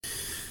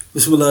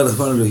Bismillah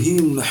ar-Rahman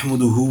ar-Rahim.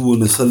 Nahmaduhu wa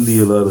nasalli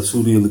ala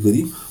Rasulih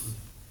al-Kareem.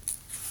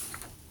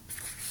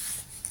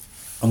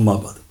 Amma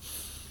ba'd.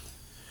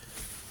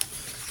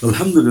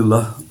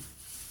 Alhamdulillah.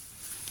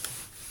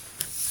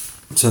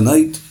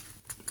 Tonight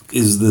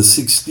is the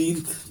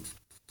 16th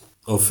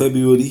of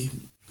February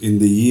in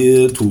the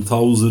year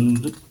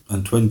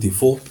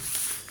 2024.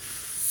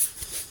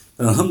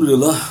 And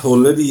Alhamdulillah,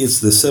 already it's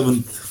the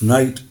 7th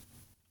night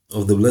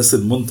of the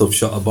blessed month of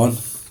Sha'aban.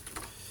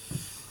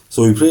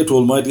 So we pray to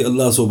Almighty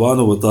Allah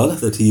subhanahu wa ta'ala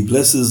that He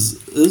blesses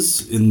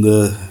us in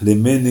the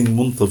remaining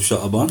month of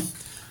Sha'aban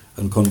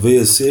and convey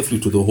us safely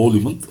to the holy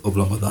month of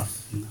Ramadan.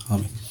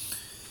 Ameen.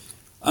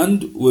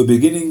 And we're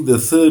beginning the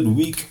third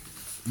week,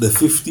 the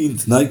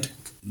 15th night,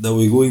 that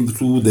we're going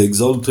through the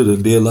exalted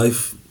and dear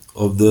life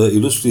of the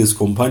illustrious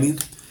companion,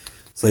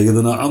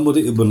 Sayyidina Amr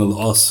ibn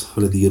Al-Aas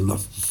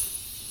radiyallahu.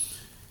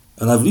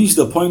 And I've reached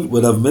the point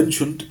where I've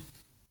mentioned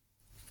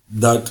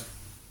that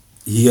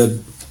he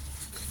had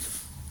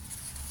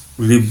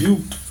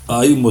rebuked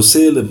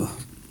Musaylima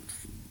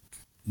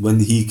when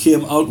he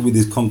came out with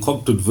his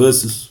concocted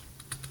verses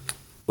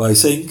by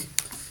saying,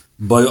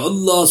 by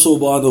Allah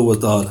subhanahu wa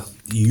ta'ala,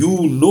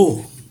 you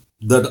know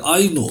that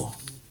I know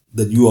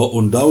that you are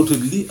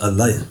undoubtedly a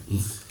liar.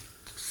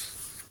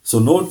 So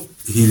note,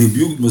 he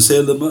rebuked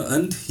Musaylima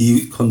and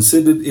he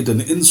considered it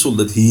an insult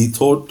that he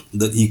thought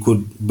that he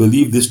could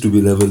believe this to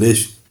be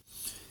revelation.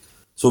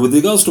 So with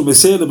regards to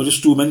Musaylima,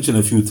 just to mention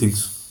a few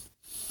things.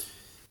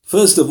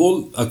 First of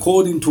all,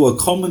 according to a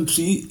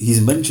commentary, he's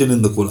mentioned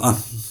in the Quran.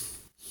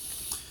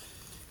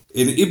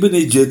 In Ibn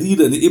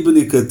Jarir and Ibn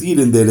Kathir,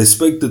 in their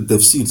respective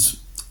tafsirs,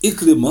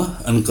 Ikrimah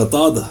and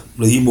Qatada,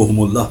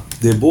 rahimahumullah,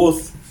 they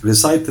both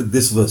recited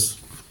this verse.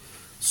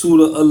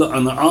 Surah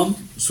Al-An'am,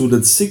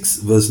 Surah 6,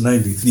 verse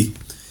 93.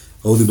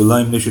 A'udhu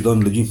billahi minash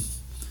shaitanir rajeem.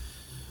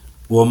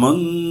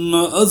 وَمَنْ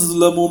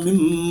أَظْلَمُ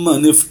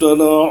مِمَّنِ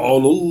افْتَرَى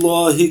عَلَى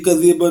اللَّهِ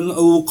كَذِبًا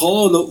أَوْ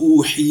قَالَ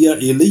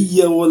أُوحِيَ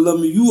إِلَيَّ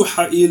وَلَمْ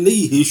يُوحَ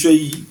إِلَيْهِ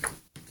شَيْءٍ.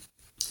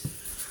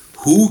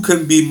 Who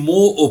can be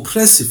more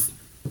oppressive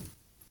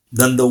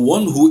than the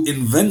one who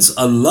invents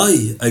a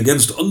lie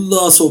against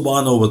Allah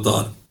subhanahu wa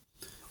ta'ala,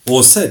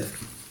 or said,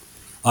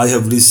 I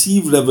have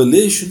received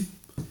revelation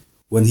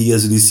when he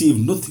has received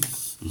nothing?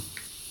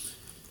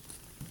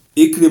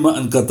 Ikrimah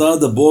and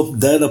Qatada both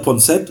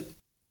thereupon said,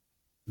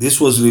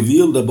 this was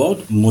revealed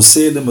about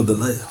Musaylima the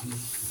liar.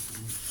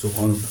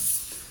 Subhanallah.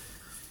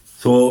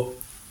 So,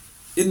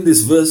 in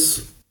this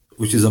verse,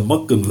 which is a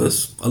Makkan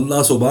verse,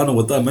 Allah subhanahu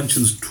wa ta'ala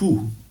mentions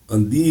two,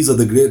 and these are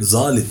the great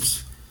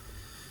zalims.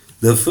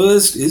 The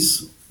first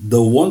is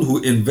the one who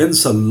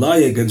invents a lie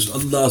against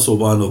Allah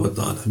subhanahu wa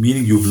ta'ala,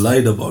 meaning you've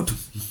lied about him.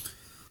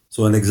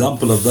 So an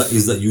example of that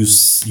is that you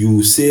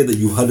say that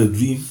you had a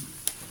dream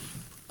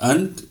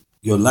and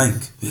you're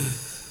lying.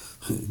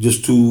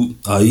 Just to,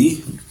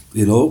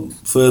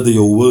 further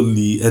your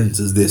worldly ends,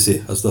 as they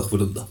say.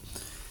 Astaghfirullah.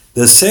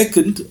 The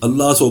second,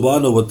 Allah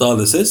subhanahu wa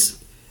ta'ala says,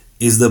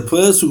 is the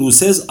person who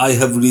says, I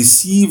have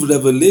received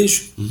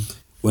revelation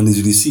when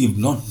he's received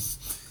none.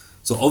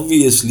 So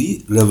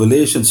obviously,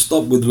 revelation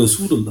stopped with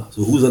Rasulullah.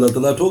 So who's Allah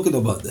Ta'ala talking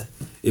about there?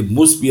 It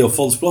must be a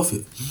false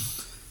prophet.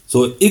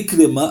 So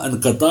Ikrimah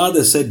and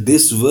Qatada said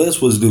this verse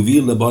was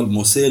revealed about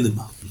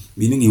Musaylima,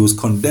 meaning he was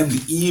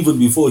condemned even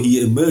before he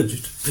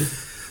emerged.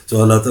 So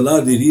Allah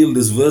Ta'ala revealed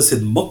this verse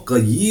in Makkah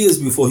years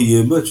before he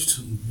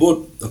emerged. But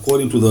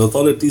according to the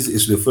authorities,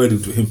 it's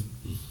referring to him.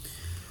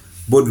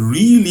 But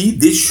really,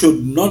 this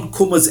should not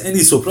come as any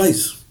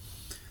surprise.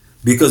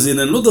 Because in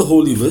another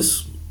holy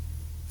verse,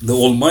 the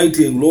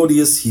Almighty and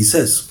Glorious, He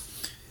says,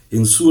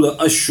 in Surah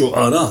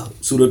Ash-Shu'ara,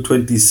 Surah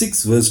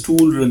 26, verse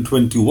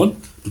 221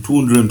 to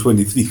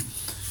 223.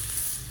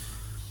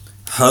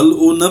 هَلْ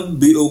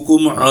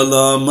أُنَبِّئُكُمْ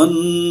عَلَى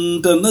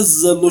مَنْ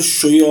تَنَزَّلُ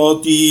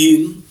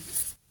الشَّيَاطِينَ.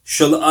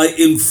 Shall I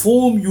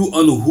inform you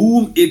on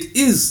whom it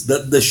is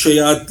that the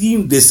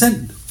shayateen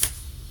descend?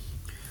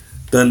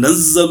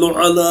 تَنَزَّلُ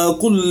عَلَى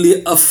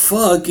كُلِّ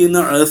أَفَّاكٍ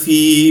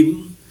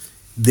عَثِيمٍ.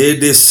 They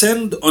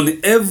descend on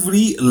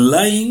every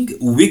lying,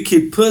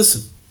 wicked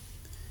person.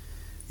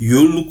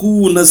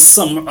 يُلْقُونَ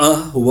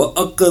السَّمْعَ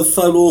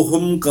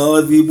وَأَكْثَرُهُمْ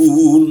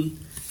كَاذِبُونَ.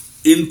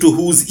 Into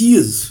whose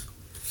ears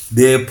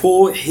they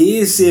pour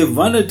hearsay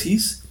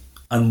vanities,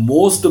 and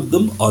most of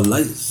them are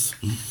liars.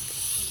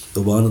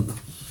 Subhanallah.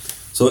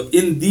 So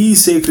in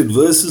these sacred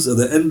verses at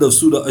the end of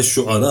Surah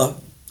Ash-Shu'ara,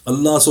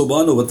 Allah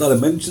subhanahu wa ta'ala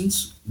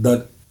mentions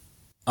that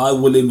I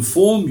will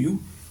inform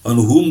you on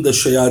whom the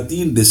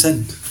shayateen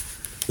descend.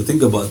 So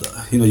think about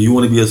that. You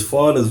want to be as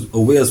far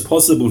away as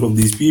possible from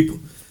these people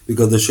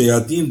because the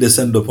shayateen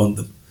descend upon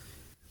them.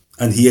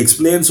 And He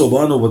explains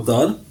subhanahu wa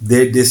ta'ala,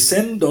 they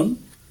descend on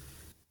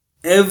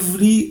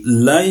every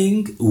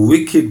lying,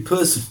 wicked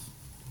person.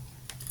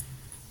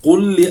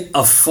 قُلْ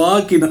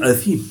لِأَفَّاكٍ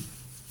أَثِيمٍ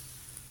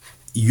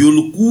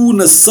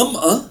يُلْقُونَ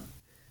السَّمْعَ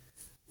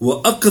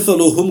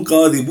وَأَكْثَرُهُمْ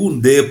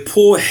كَاذِبُونَ. They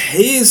pour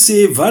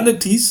hearsay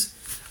vanities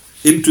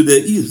into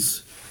their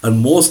ears, and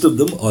most of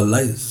them are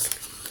liars.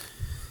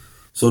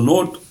 So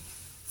note,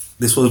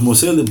 this was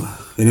Musaylima.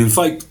 And in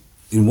fact,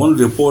 in one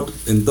report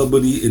in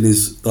Tabari in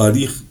his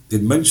Tarikh,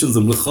 it mentions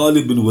that when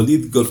Khalid bin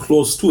Walid got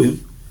close to him,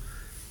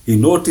 he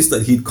noticed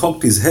that he'd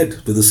cocked his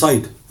head to the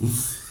side,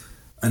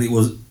 and it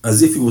was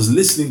as if he was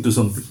listening to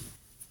something.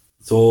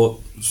 So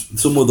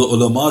some of the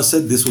ulama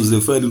said this was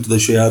referring to the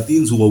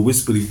shayateens who were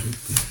whispering to him.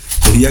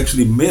 So he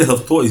actually may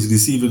have thought he's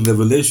receiving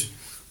revelation,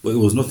 but it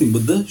was nothing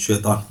but the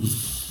shaitan.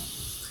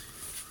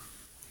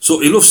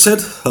 So enough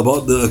said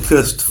about the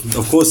accursed.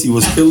 Of course, he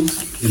was killed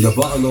in the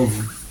battle of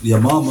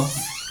Yamama,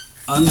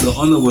 and the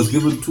honor was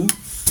given to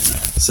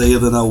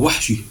Sayyidina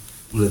Wahshi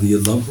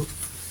radiyallahu anhu,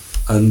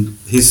 and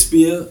his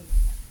spear,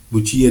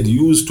 which he had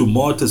used to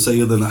martyr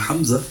Sayyidina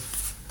Hamza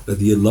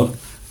radiyallahu anhu,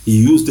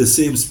 he used the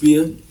same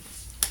spear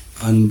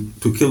and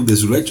to kill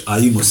this wretch,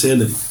 i.e.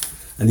 Musaylim.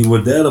 And he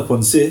would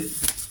thereupon say,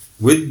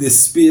 with this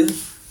spear,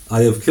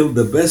 I have killed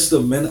the best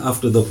of men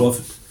after the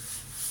Prophet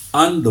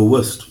and the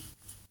worst.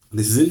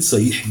 This is in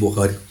Sahih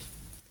Bukhari.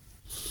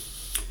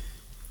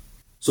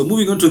 So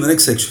moving on to the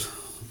next section.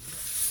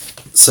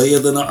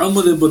 Sayyidina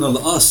Amr ibn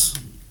Al-Aas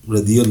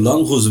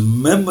radiyallahu anhu's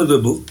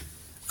memorable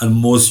and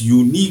most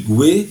unique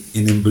way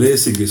in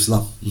embracing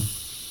Islam.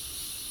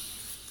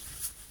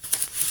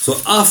 So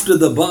after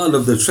the Battle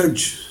of the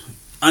Trench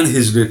and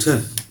his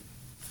return,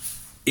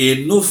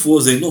 enough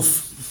was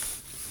enough.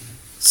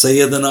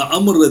 Sayyidina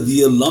Amr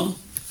radiyallahu anhu,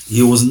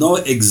 he was now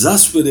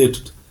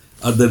exasperated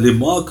at the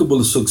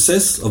remarkable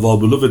success of our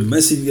beloved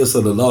Messenger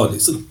sallallahu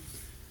alaihi wasallam.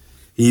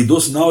 He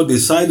thus now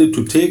decided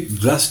to take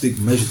drastic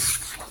measures.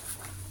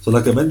 So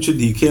like I mentioned,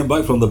 he came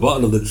back from the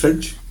Battle of the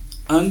Trench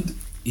and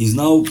he's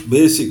now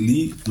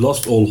basically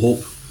lost all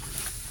hope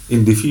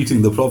in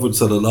defeating the Prophet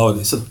sallallahu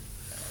alaihi wasallam.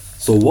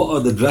 So what are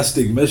the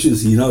drastic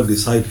measures he now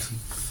decided?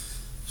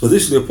 So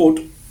this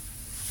report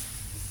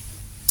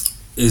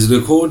is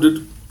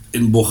recorded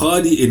in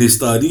Bukhari in his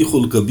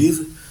Tarikhul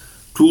Kabir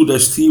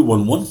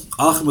 2-311,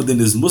 Ahmad in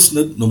his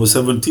Musnad number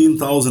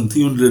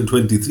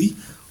 17,323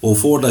 or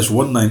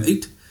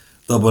 4-198,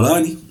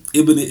 Tabarani,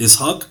 Ibn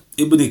Ishaq,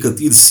 Ibn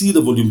Kathir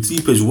Sira volume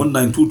 3 page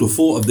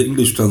 192-4 of the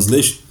English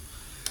translation,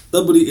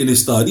 Tabari in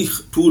his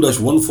Tarikh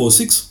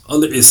 2-146,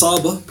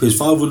 Al-Isaba page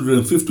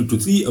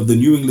 550-3 of the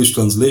New English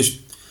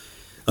translation,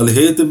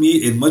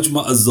 Al-Haytami in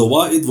Majma'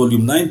 al-Zawaid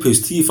volume 9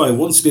 page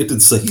 351 stated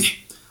Sahih,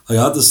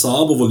 Ayat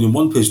al-Sahaba volume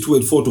 1 page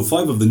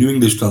 284-5 of the New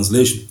English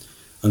translation,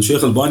 and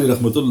Shaykh Al-Bani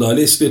rahmatullah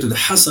alayhi stated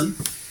Hasan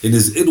in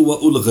his Irwa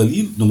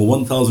ul-Ghalil number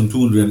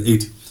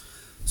 1280.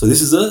 So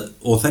this is an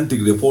authentic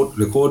report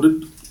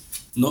recorded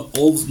not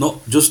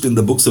just in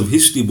the books of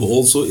history but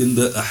also in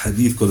the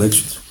Ahadith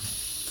collections.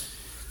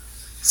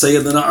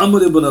 Sayyidina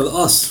Amr ibn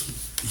Al-Aas,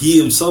 he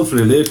himself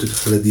related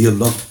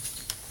radiyallahu,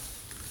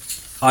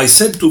 I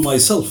said to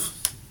myself,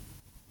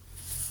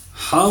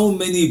 how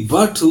many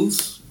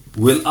battles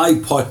will I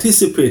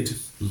participate in?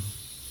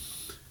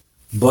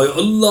 By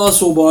Allah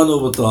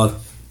subhanahu wa ta'ala,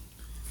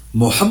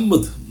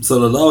 Muhammad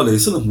sallallahu alayhi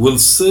wasallam will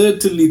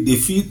certainly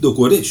defeat the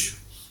Quraysh.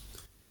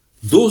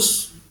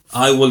 Thus,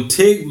 I will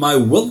take my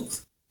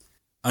wealth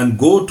and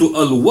go to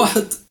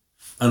Al-Wahd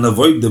and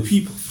avoid the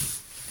people.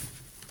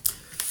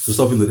 So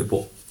stopping the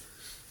report.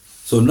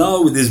 So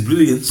now with his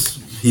brilliance,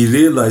 he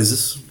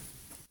realizes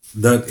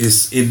that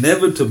it's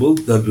inevitable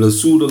that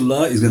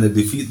Rasulullah is going to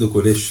defeat the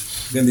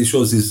Quraysh. Again, this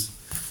shows his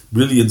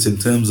brilliance in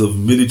terms of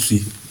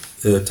military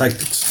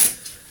tactics.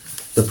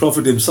 The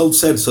Prophet himself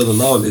said,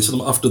 sallallahu alaihi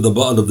wasallam, after the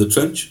Battle of the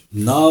Trench,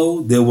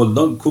 now they will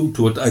not come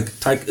to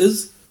attack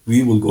us,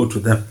 we will go to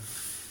them.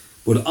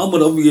 But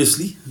Amr,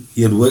 obviously,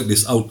 he had worked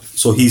this out.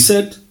 So he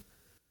said,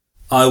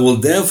 I will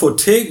therefore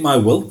take my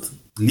wealth,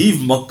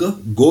 leave Makkah,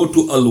 go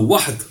to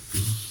Al-Wahd.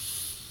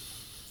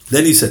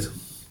 Then he said,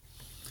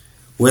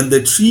 when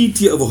the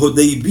treaty of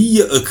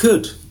Hudaybiyah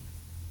occurred,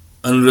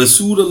 and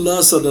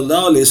Rasulullah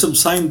sallallahu alaihi wasallam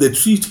signed the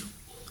treaty,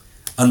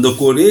 and the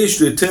Quraysh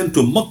returned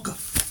to Makkah,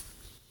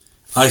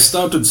 I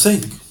started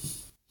saying,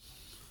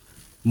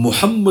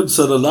 Muhammad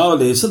sallallahu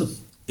alayhi wasallam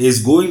is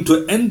going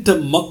to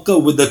enter Makkah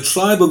with the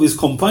tribe of his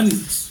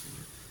companions,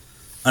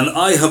 and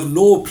I have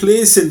no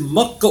place in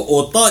Makkah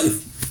or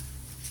Ta'if.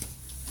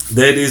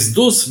 There is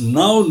thus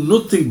now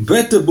nothing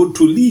better but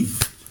to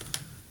leave,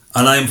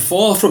 and I am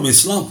far from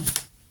Islam.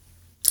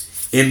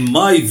 In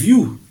my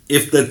view,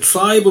 if the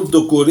tribe of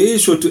the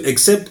Quraysh were to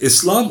accept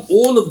Islam,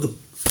 all of them,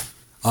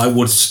 I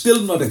would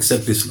still not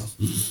accept Islam.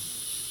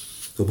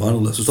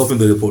 SubhanAllah. So stopping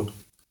the report.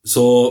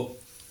 So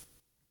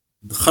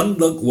the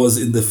Khandaq was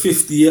in the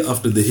 5th year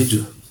after the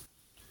Hijrah.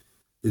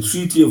 The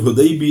Treaty of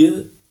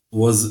Hudaybiyah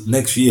was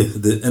next year,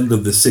 the end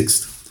of the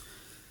 6th.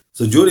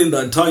 So during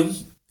that time,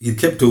 he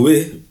kept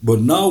away. But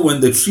now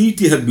when the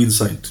treaty had been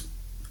signed,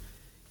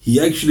 he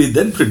actually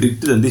then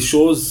predicted, and this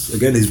shows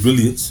again his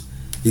brilliance,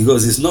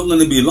 because it's not going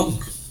to be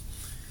long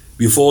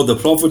before the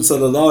Prophet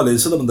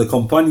ﷺ and the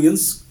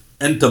companions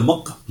enter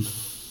Makkah.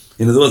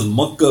 In other words,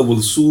 Makkah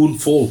will soon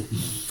fall.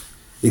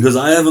 Because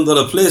I haven't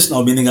got a place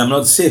now, meaning I'm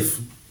not safe.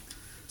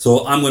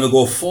 So I'm going to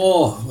go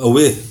far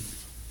away.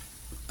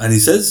 And he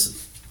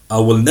says, I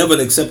will never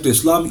accept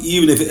Islam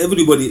even if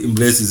everybody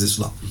embraces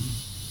Islam.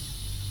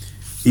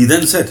 He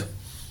then said,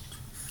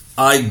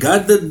 I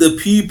gathered the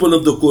people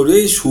of the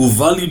Quraysh who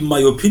valued my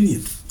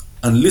opinion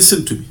and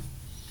listened to me.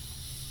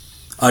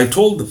 I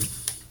told them,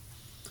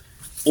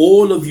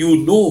 all of you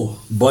know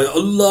by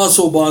Allah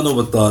subhanahu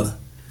wa ta'ala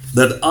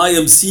that I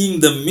am seeing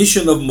the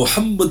mission of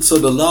Muhammad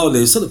sallallahu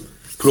alayhi wasallam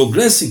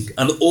progressing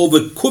and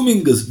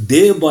overcoming us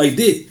day by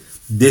day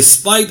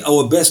despite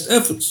our best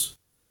efforts.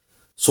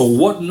 So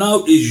what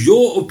now is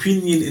your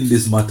opinion in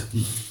this matter?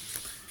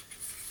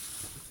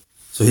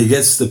 So he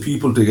gets the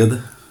people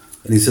together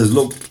and he says,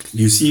 look,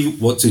 you see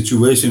what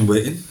situation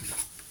we're in?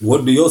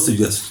 What do you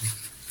suggest?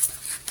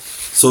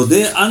 So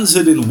they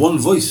answered in one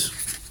voice,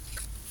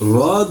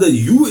 rather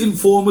you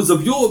inform us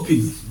of your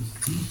opinion.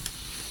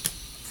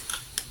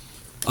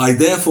 I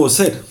therefore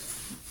said,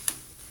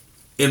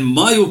 in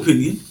my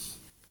opinion,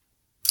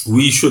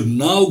 we should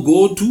now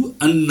go to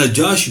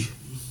An-Najasshee,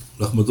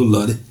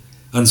 rahmatullah alayhi,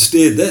 and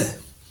stay there.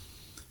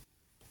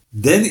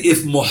 Then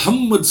if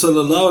Muhammad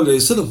sallallahu alayhi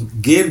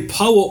wasallam gained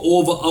power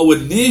over our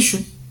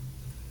nation,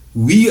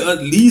 we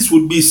at least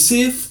would be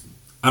safe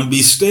and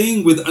be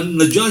staying with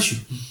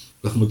An-Najasshee,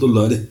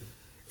 rahmatullah alayhi.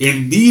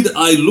 Indeed,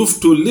 I love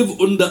to live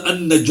under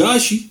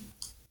An-Najasshee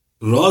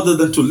rather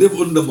than to live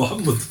under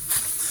Muhammad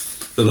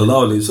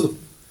sallallahu alayhi wasallam.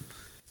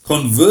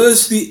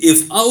 Conversely,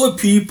 if our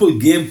people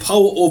gain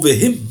power over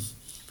him,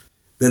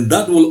 then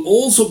that will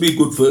also be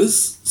good for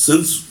us,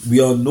 since we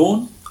are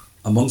known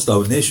amongst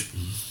our nation.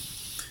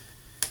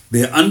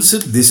 They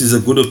answered, this is a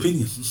good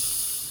opinion.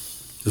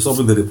 Just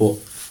open the report.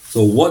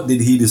 So what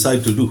did he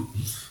decide to do?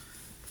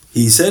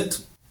 He said,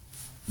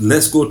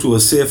 let's go to a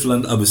safe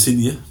land,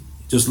 Abyssinia.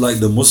 Just like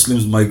the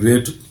Muslims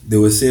migrated, they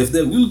were safe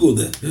there, we'll go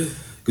there.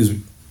 Because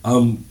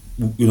I'm,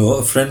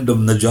 a friend of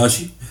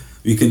Najasshee,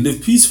 we can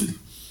live peacefully.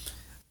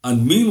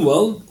 And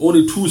meanwhile,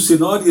 only two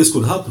scenarios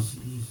could happen.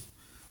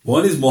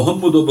 One is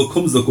Muhammad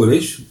overcomes the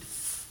Quraysh,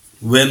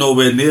 we're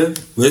nowhere near,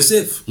 we're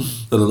safe.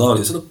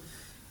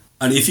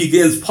 And if he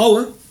gains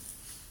power,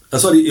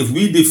 if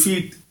we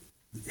defeat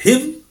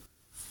him,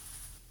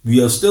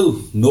 we are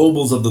still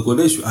nobles of the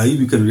Quraysh, i.e.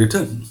 we can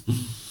return.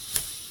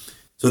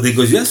 So they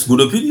go, yes,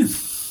 good opinion.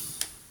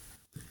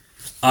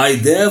 I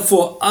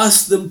therefore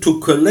asked them to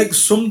collect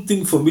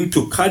something for me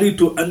to carry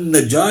to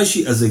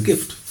An-Najasshee as a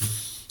gift.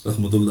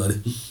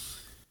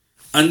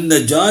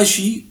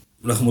 An-Najasshee,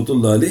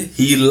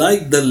 he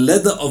liked the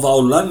leather of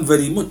our land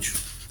very much.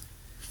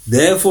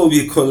 Therefore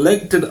we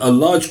collected a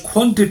large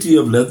quantity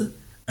of leather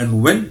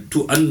and went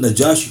to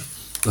An-Najasshee.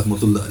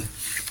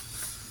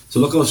 So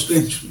look how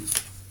strange.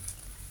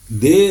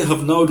 They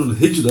have now done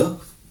hijrah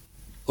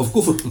of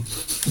kufr.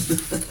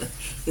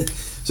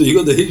 So you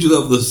got the hijrah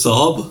of the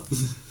Sahaba.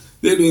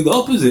 They're doing the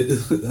opposite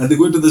and they're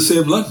going to the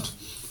same land.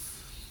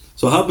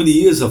 So how many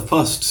years have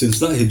passed since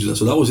that hijrah?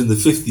 So that was in the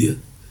 5th year.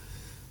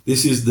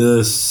 This is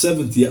the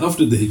 7th year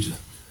after the hijrah.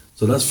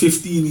 So that's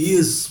 15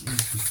 years.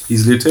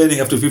 He's returning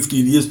after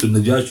 15 years to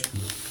Najasshee.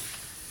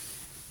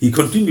 He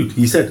continued,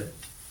 he said,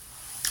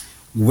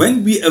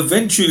 when we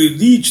eventually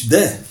reached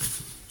there,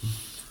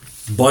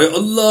 by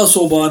Allah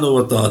subhanahu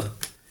wa ta'ala,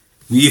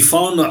 we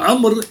found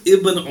Amr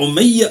ibn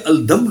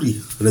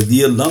Al-Damri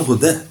radiyallahu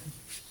there.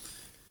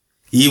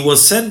 He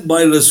was sent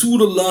by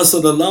Rasulullah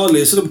sallallahu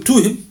alayhi wasallam to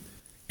him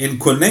in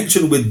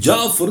connection with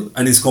Ja'far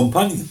and his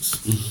companions,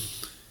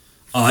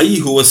 i.e.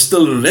 who was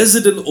still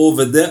resident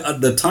over there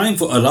at the time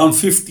for around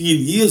 15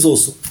 years or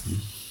so.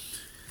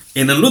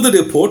 In another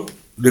report,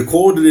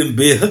 recorded in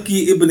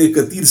Bayhaqi Ibn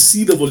Kathir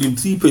Sira, volume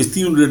 3, page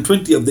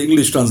 320 of the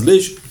English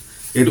translation,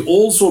 it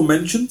also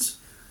mentions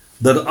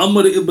that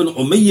Amr ibn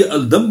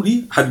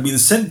Al-Damri had been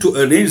sent to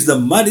arrange the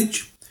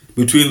marriage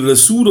between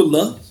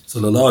Rasulullah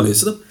sallallahu alayhi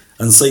wasallam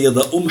and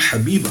Sayyida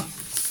Habiba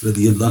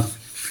radiyallahu.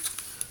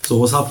 So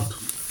what's happened?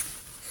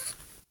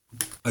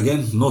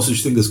 Again, no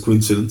such thing as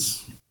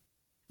coincidence.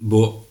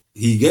 But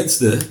he gets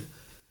there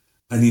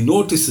and he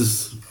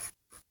notices,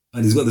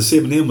 and he's got the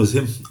same name as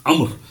him,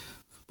 Amr.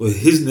 But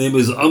his name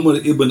is Amr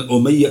ibn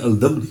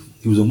Al-Damri.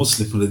 He was a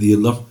Muslim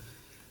radiyallahu.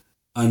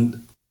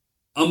 And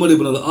Amr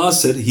ibn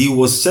Al-Aas said he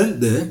was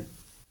sent there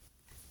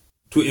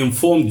to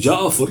inform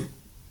Ja'far,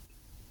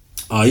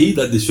 i.e.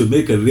 that they should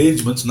make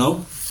arrangements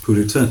now to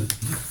return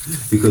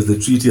because the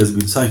treaty has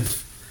been signed.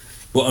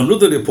 But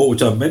another report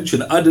which I've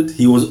mentioned added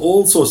he was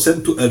also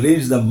sent to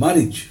arrange the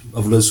marriage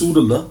of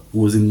Rasulullah,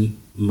 who was in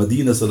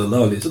Medina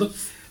sallallahu alayhi wasallam,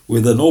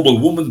 with a noble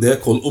woman there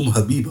called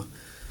Habiba.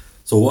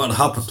 So what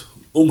happened?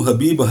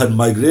 Habiba had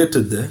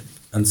migrated there,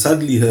 and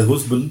sadly her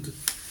husband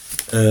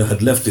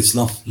had left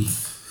Islam,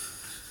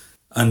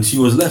 and she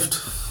was left.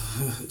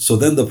 So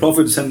then the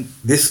Prophet sent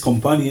this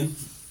companion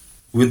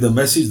with the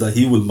message that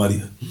he will marry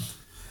her.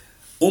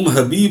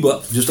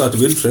 Habiba, just out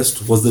of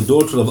interest, was the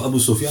daughter of Abu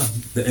Sufyan,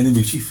 the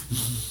enemy chief.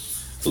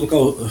 So look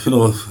how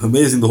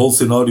amazing the whole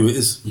scenario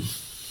is.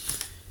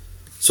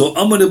 So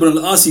Amr ibn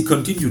Al-Aas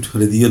continued,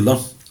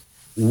 radiyallahu.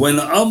 When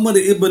Amr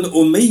ibn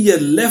Umayyah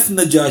left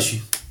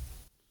Najasshee,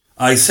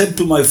 I said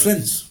to my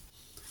friends,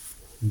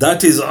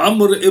 that is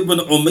Amr ibn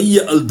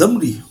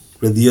Al-Damri,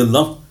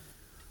 radiyallahu.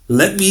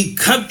 Let me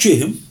capture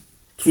him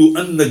through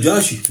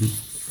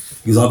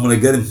An-Najasshee. Because I'm going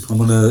to get him, I'm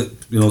going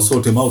to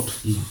sort him out.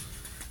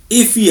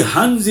 if he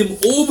hands him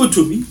over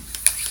to me,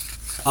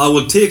 I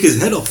will take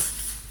his head off.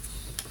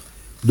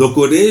 The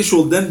Quraysh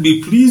will then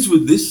be pleased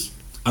with this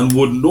and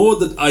would know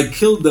that I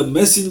killed the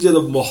messenger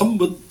of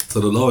Muhammad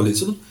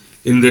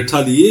in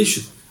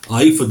retaliation,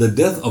 i.e. for the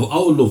death of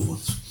our loved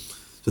ones.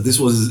 So this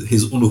was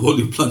his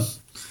unholy plan.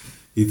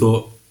 He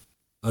thought,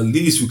 at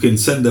least we can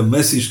send a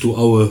message to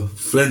our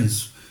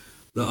friends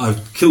that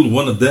I've killed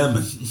one of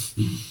them.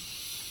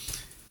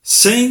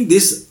 Saying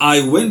this,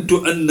 I went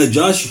to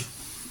An-Najasshee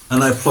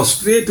and I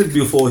prostrated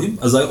before him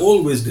as I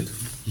always did.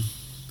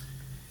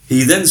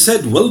 He then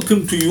said,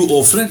 welcome to you,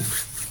 O friend.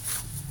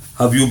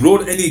 Have you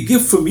brought any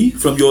gift for me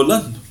from your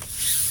land?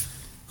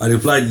 I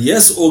replied,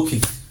 yes, O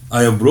king.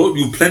 I have brought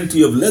you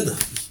plenty of leather.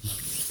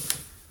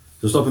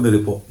 So stop in the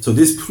report. So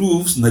this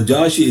proves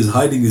Najasshee is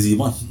hiding his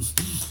iman.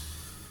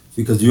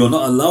 Because you are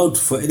not allowed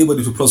for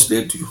anybody to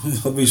prostrate to you.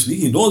 Obviously,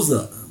 he knows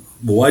that.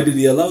 But why did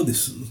he allow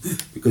this?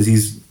 Because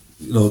he's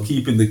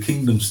keeping the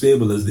kingdom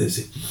stable, as they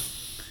say.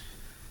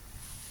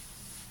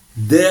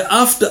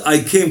 Thereafter, I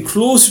came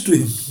close to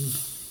him,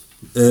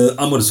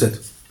 Amr said.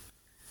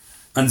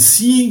 And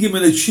seeing him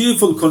in a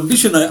cheerful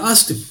condition, I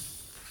asked him,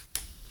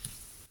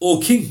 O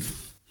king,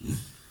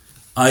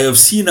 I have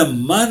seen a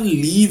man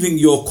leaving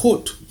your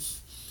court.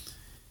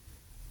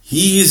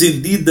 He is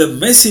indeed the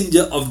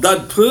messenger of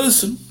that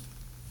person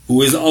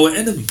who is our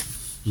enemy.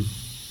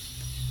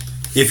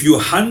 If you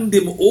hand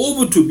him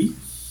over to me,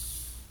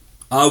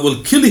 I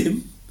will kill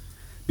him,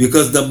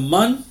 because the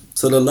man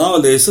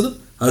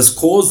has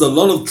caused a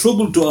lot of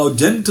trouble to our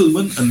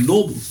gentlemen and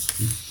nobles.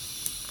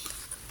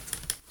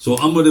 So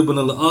Amr ibn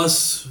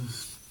Al-Aas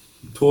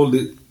told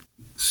it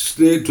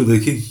straight to the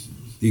king.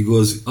 He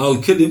goes,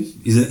 I'll kill him.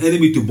 He's an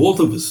enemy to both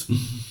of us.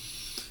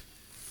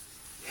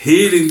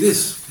 Hearing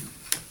this,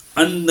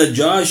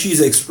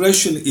 An-Najashshee's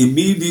expression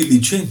immediately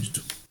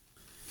changed.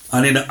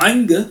 And in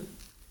anger,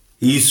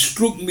 he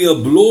struck me a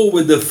blow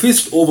with the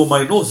fist over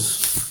my nose.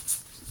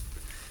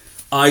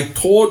 I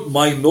thought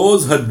my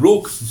nose had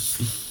broken.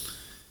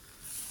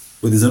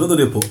 But there's another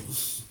report.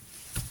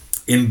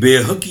 In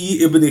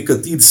Bayhaqi Ibn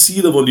Kathir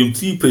Seerah volume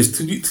 3 page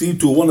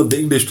 321 of the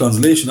English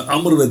translation,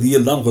 Amr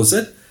radiyallahu anhu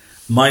said,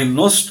 my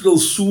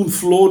nostrils soon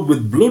flowed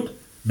with blood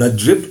that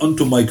dripped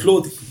onto my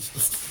clothing.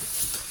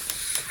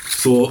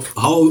 So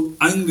how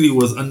angry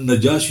was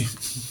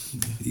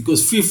An-Najasshee? He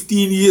goes,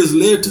 15 years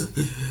later,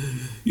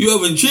 you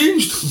haven't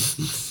changed.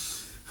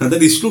 And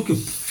then he struck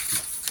him.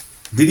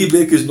 Did he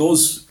break his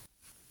nose?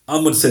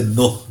 Amr said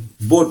no,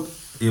 but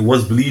it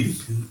was bleeding.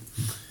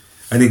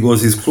 And he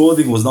goes, his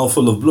clothing was now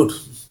full of blood.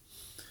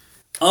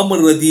 Amr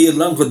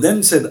radiyallahu anhu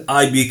then said,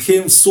 I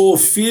became so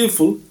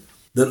fearful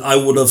that I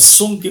would have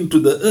sunk into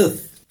the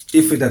earth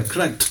if it had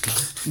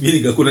cracked,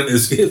 meaning I couldn't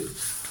escape.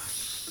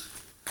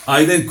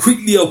 I then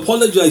quickly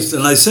apologized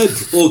and I said,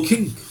 O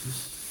king,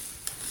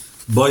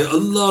 by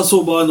Allah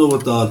subhanahu wa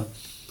ta'ala,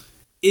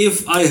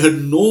 if I had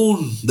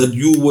known that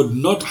you would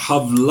not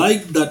have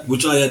liked that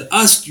which I had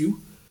asked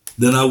you,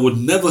 then I would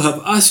never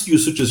have asked you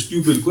such a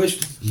stupid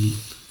question.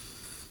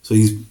 So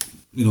he's,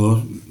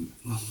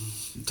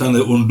 trying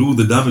to undo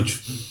the damage.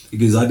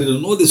 Because I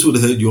didn't know this would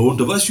hurt you. I won't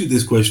have asked you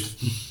this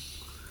question.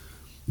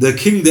 The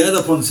king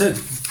thereupon said,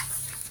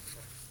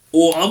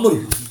 O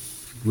Amr,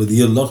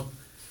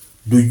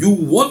 do you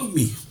want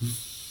me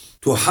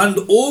to hand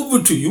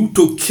over to you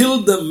to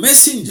kill the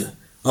messenger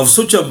of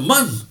such a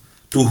man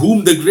to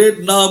whom the great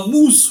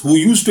Namus, who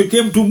used to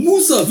come to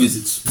Musa,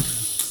 visits?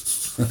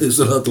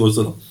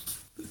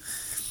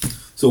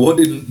 So what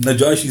did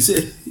Najasshee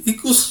say? He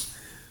goes,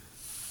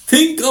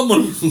 think,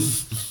 Amr,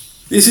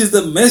 this is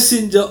the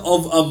messenger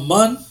of a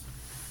man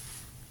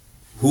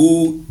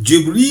who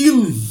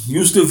Jibreel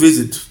used to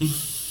visit.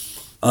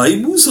 I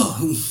Musa.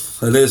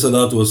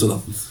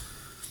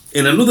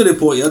 In another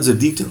report, he adds a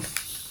detail.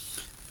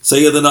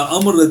 Sayyidina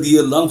Amr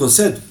radiyallahu anhu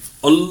said,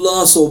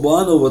 Allah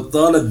subhanahu wa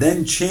ta'ala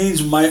then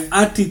changed my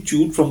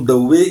attitude from the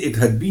way it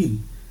had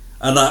been.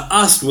 And I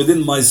asked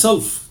within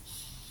myself,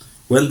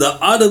 when the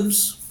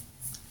Arabs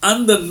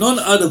and the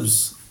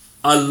non-Arabs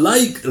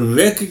alike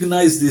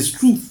recognize this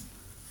truth,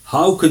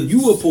 how can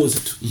you oppose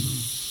it?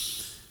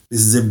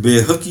 This is in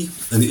Bayhaqi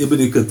and Ibn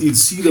Kathir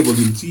Seerah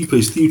volume 3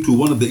 page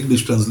 321 of the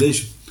English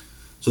translation.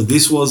 So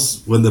this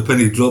was when the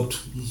penny dropped,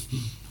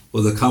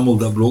 or the camel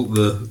that broke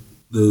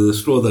the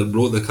straw that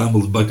broke the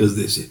camel's back, as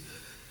they say.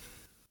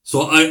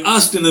 So I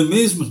asked in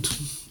amazement,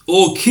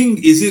 O king,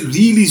 is it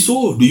really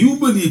so? Do you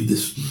believe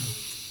this?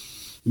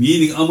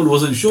 Meaning Amr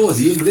wasn't sure.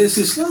 He embraced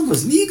Islam,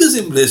 as niggas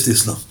embraced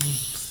Islam.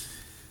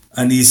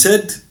 And he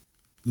said,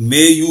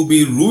 may you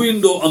be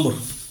ruined, O Amr.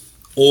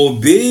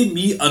 Obey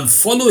me and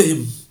follow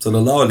him. For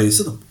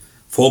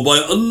by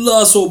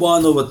Allah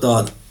subhanahu wa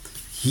ta'ala,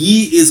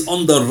 he is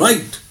on the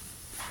right,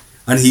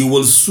 and he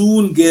will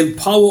soon gain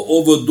power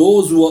over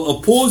those who are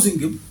opposing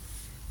him,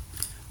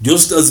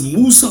 just as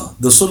Musa,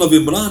 the son of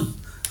Imran,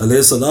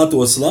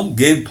 والسلام,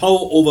 gained power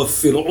over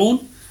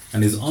Fir'aun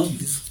and his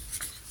armies.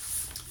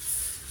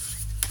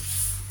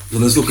 So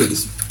let's look at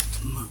this.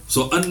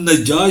 So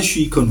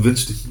An-Najasshee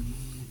convinced him.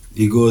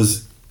 He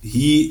goes,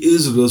 he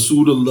is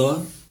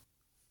Rasulullah,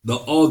 the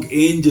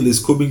archangel is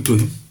coming to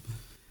him.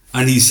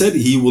 And he said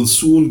he will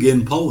soon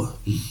gain power.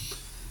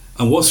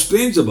 And what's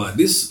strange about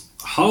this,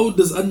 how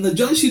does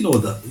An-Najasshee know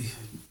that?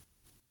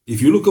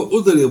 If you look at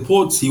other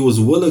reports, he was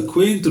well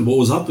acquainted what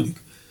was happening.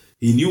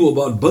 He knew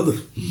about Badr.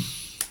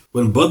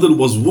 When Badr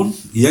was won,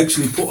 he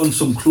actually put on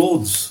some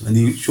clothes and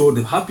he showed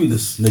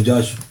happiness,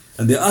 Najasshee.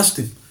 And they asked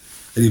him,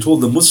 and he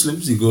told the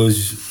Muslims, he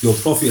goes, your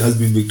prophet has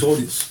been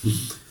victorious.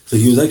 So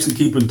he was actually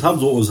keeping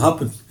tabs what was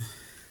happening.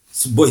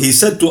 But he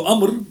said to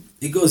Amr,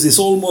 he goes, it's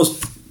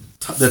almost,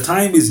 the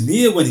time is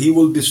near when he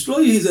will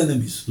destroy his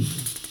enemies.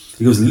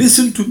 He goes,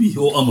 listen to me,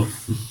 O Amr.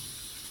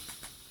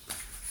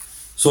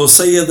 So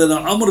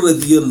Sayyidina Amr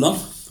radiallahu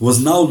anh was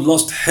now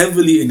lost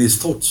heavily in his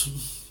thoughts.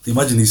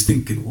 Imagine he's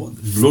thinking, what?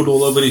 Blood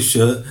all over his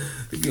shirt.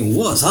 Thinking,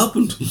 what's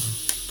happened?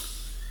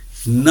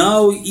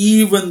 Now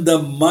even the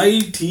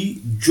mighty,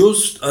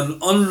 just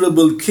and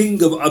honorable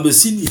king of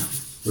Abyssinia,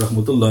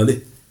 rahmatullah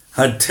alayh,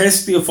 had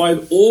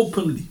testified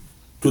openly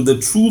to the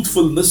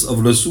truthfulness of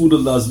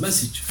Rasulullah's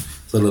message,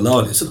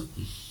 sallallahu alayhi wasallam.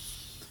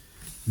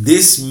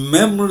 This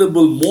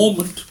memorable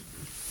moment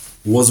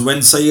was when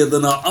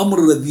Sayyidina Amr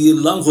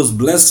radiallahu anhu's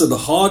blessed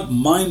heart,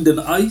 mind and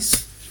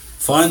eyes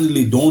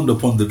finally dawned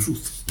upon the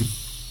truth.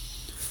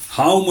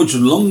 How much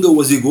longer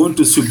was he going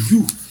to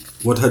subdue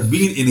what had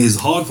been in his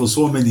heart for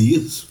so many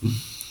years?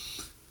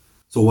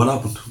 So what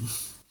happened?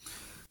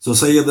 So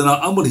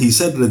Sayyidina Amr, he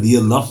said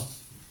radiallahu anhu,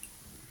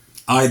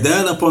 I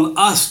thereupon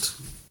asked,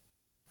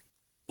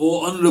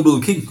 O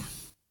Honorable King,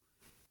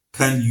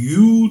 can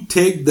you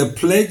take the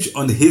pledge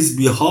on his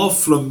behalf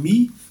from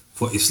me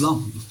for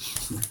Islam?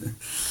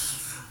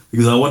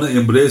 Because I want to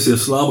embrace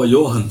Islam at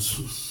your hands.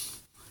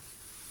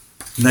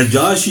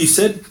 Najasshee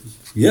said,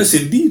 yes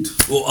indeed,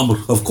 O Amr,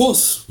 of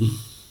course.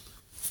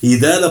 He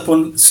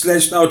thereupon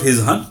stretched out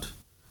his hand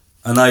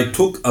and I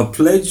took a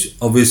pledge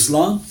of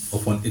Islam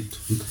upon it.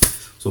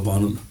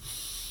 Subhanallah.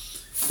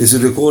 This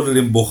is recorded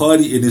in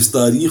Bukhari in his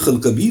Tarikh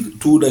al-Kabir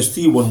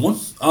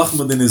 2-311,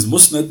 Ahmad in his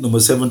Musnad number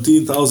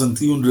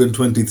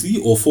 17,323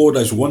 or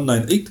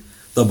 4-198,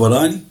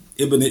 Tabarani,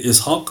 Ibn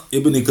Ishaq,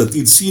 Ibn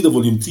Kathir Sira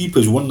volume 3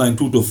 page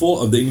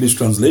 192-4 of the English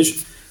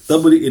translation,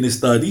 Tabari in his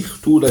Tarikh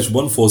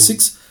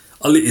 2-146,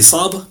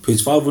 Al-Isaba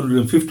page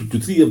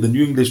 550-3 of the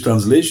New English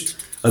translation,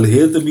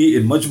 Al-Haythami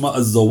in Majma'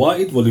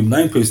 al-Zawaid volume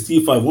 9 page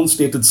 351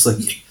 stated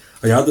Sahih,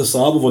 Ayad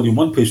al-Sahaba volume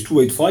 1 page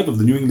 285 of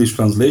the New English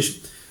translation,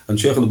 and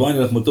Shaykh al-Bani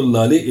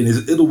rahmatullah alayh in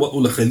his Irwa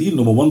ul-Khalil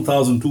number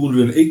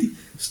 1280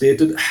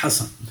 stated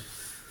Hasan.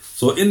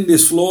 So in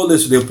this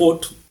flawless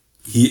report,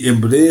 he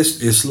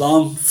embraced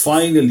Islam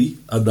finally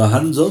at the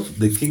hands of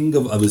the king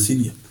of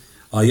Abyssinia,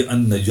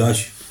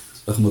 An-Najasshee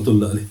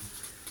rahmatullah alayh.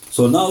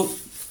 So now,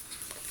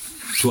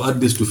 to add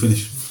this to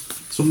finish,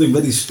 something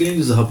very strange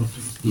has happened.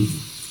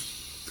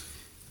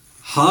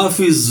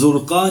 Hafiz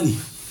Zurqani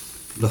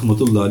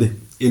rahmatullah alayh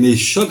in a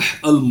Sharh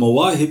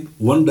al-Mawahib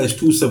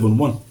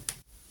 1-271,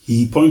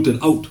 he pointed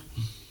out,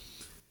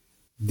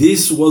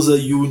 this was a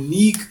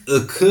unique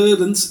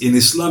occurrence in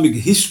Islamic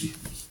history,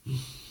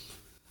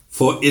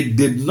 for it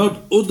did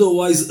not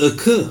otherwise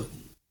occur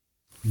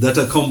that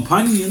a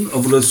companion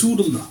of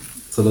Rasulullah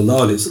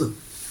sallallahu alaihi wasallam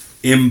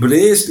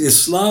embraced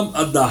Islam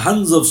at the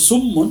hands of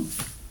someone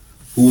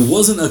who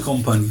wasn't a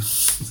companion.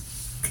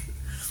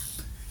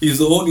 He's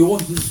the only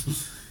one.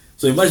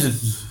 So imagine,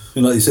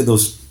 he said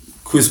those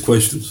quiz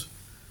questions.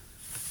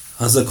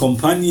 Has a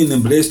companion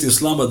embraced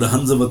Islam at the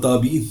hands of a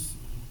tabi'in?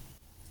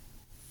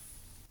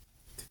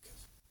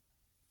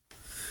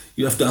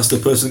 You have to ask the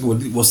person,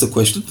 what's the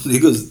question? He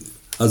goes,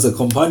 has a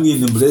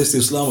companion embraced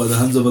Islam at the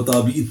hands of a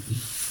tabi'in?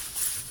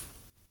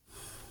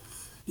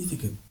 You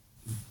thinking,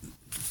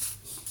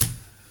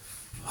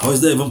 how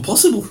is that even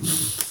possible?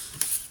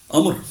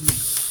 Amr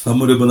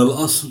ibn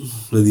Al-Aas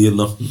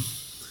radiallahu anhu.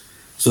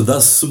 So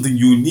that's something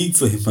unique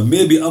for him. And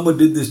maybe Amr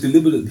did this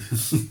deliberately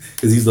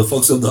because he's the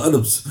fox of the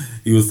Arabs.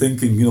 He was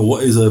thinking,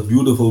 what is a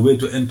beautiful way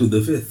to enter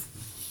the faith?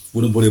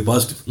 Wouldn't put it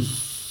past him.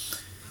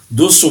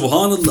 Thus,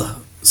 subhanallah,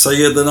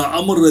 Sayyidina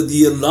Amr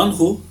radiallahu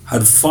anhu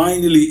had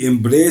finally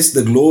embraced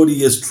the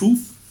glorious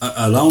truth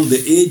around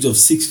the age of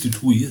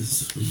 62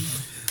 years.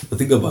 But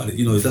think about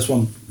it, that's why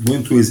I'm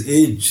going through his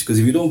age. Because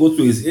if you don't go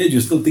through his age,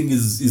 you still think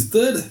he's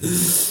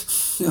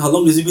 30. How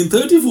long has he been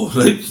 30 for,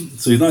 right?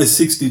 So now he's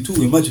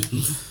 62, imagine.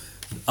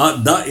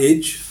 At that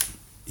age,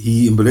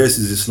 he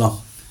embraces Islam.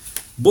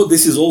 But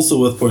this is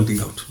also worth pointing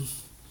out.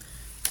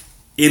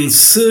 In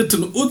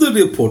certain other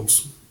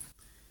reports,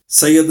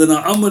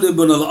 Sayyidina Amr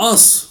ibn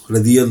Al-Aas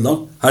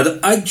radiallahu had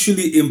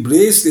actually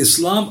embraced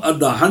Islam at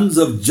the hands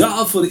of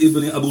Ja'far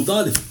ibn Abu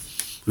Talib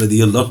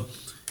radiallahu,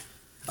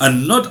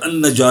 and not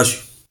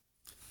An-Najasshee.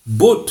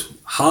 But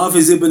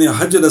Hafiz ibn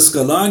Hajar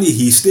Asqalani,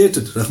 he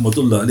stated,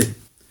 rahmatullah alayh,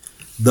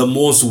 the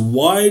most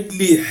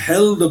widely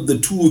held of the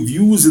two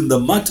views in the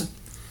matter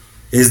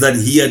is that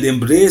he had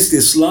embraced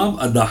Islam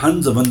at the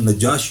hands of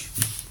An-Najasshee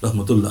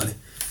rahmatullah alayh.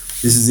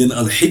 This is in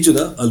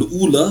Al-Hijra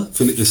Al-Ula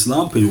fil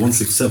Islam, page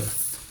 167.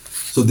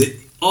 So there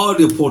are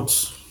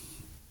reports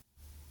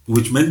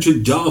which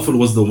mention Ja'far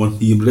was the one,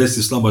 he embraced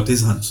Islam at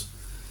his hands.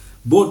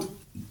 But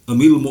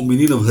Amir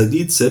al-Mu'mineen of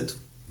Hadith said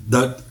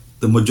that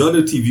the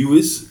majority view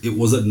is it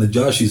was at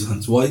Najashi's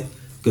hands. Why?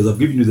 Because I've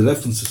given you the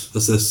references.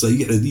 That's a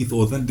Sahih hadith,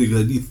 authentic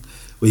hadith,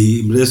 where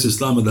he embraced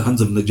Islam at the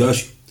hands of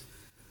Najashi.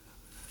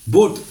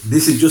 But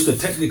this is just a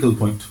technical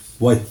point.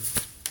 Why?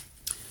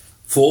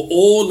 For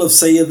all of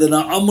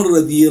Sayyidina Amr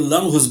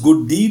radiallahu anhu's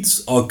good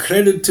deeds are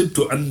credited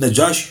to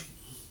An-Najasshi,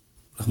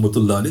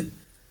 rahmatullah alayh,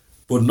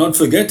 but not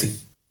forgetting,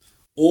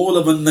 all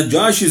of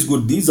An-Najashi's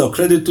good deeds are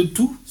credited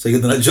to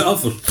Sayyidina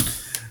Ja'far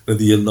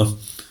radiallahu anhu.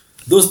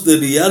 Thus the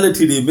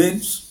reality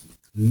remains,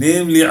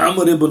 namely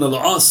Amr ibn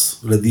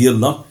Al-Aas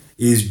radiallahu anhu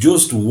is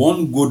just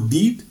one good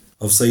deed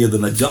of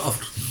Sayyidina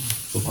Ja'far.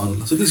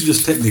 SubhanAllah. So this is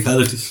just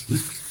technicalities.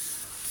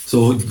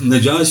 So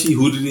Najashi,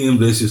 who did he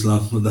embrace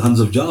Islam? With the hands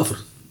of Ja'far.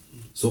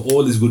 So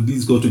all his good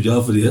deeds go to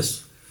Ja'far,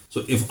 yes.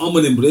 So if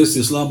Amr embraced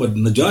Islam at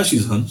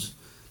Najashi's hands,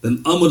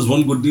 then Amr's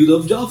one good deed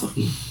of Ja'far.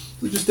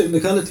 So just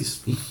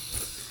technicalities.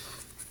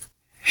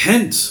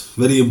 Hence,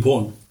 very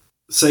important,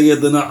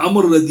 Sayyidina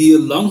Amr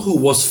radiallahu anhu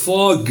was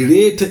far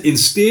greater in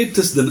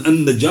status than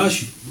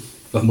An-Najashi,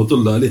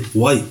 rahmatullah alayh.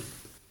 Why?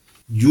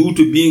 Due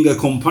to being a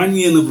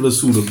companion of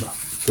Rasulullah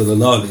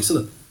sallallahu alayhi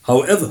wasallam.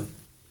 However,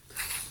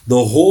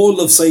 the whole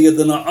of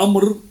Sayyidina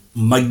Amr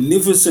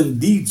magnificent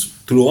deeds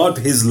throughout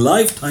his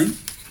lifetime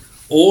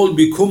all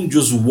become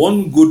just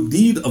one good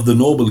deed of the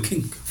noble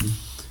king.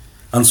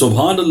 And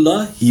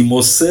subhanallah, he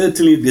most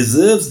certainly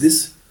deserves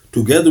this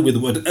together with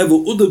whatever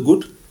other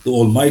good the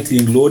Almighty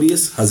and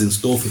Glorious has in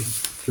store for him.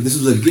 So this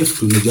was a gift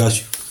to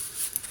Najashi.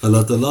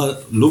 Allah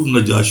Ta'ala loved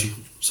Najashi.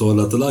 So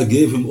Allah Ta'ala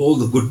gave him all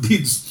the good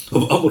deeds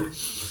of Amr.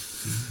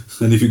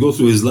 And if you go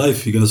through his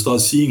life, you're going to start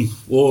seeing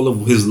all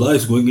of his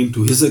life going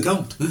into his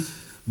account.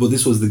 But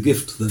this was the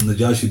gift that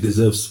Najashi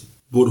deserves.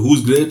 But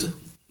who's greater?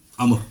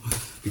 Amr.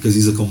 Because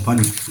he's a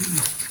companion.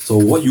 So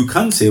what you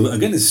can say,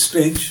 again it's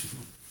strange,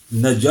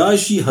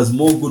 Najashi has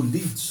more good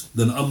deeds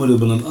than Amr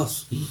ibn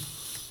Al-Aas.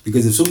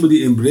 Because if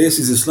somebody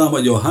embraces Islam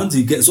at your hands,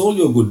 he gets all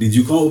your good deeds.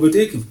 You can't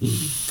overtake him.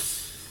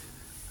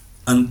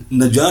 And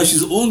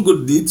Najashi's own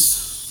good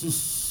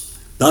deeds,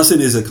 that's in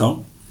his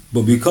account.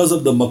 But because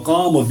of the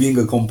maqam of being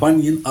a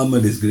companion, Amr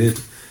is great.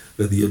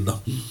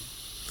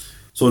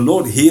 So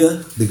note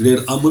here, the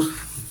great Amr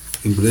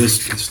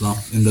embraced Islam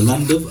in the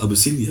land of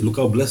Abyssinia. Look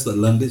how blessed that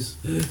land is.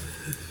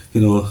 You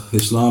know,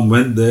 Islam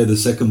went there, the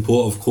second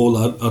port of call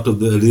out of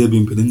the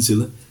Arabian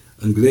Peninsula,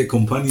 and great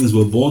companions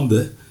were born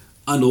there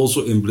and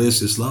also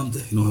embraced Islam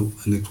there. You know,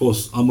 and of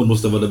course, Amr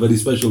must have had a very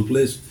special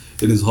place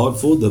in his heart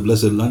for the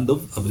blessed land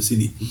of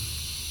Abyssinia.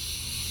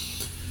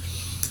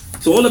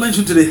 So all I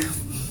mentioned today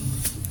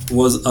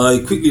was I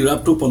quickly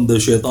wrapped up on the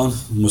Shaitan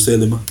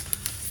Musaylima,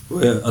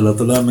 where Allah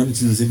Ta'ala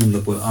mentions him in the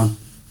Quran.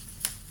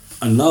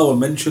 And now I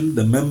mention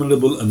the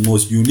memorable and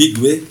most unique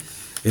way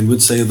in which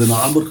Sayyidina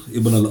Amr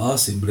ibn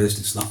Al-Aas embraced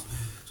Islam.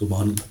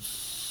 Subhanallah.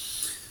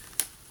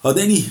 Are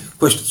there any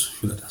questions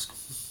you would like to ask?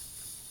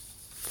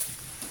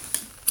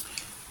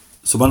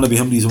 سبحان الله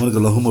بحمده سبحانك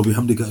اللهم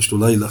وبحمدك أشهد أن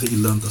لا إله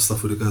إلا أنت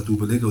أستغفرك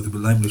وأتوب إليك وأعوذ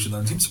بالله من الشيطان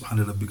الرجيم سبحان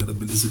ربك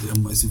رب العزة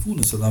عما يصفون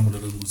وسلام على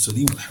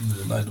المرسلين والحمد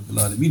لله رب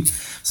العالمين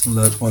بسم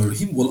الله الرحمن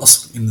الرحيم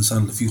والعصر إن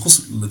الإنسان لفي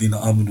خسر الذين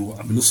آمنوا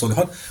وعملوا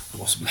الصالحات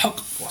وتواصوا بالحق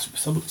وتواصوا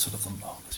بالصبر صدق الله العظيم.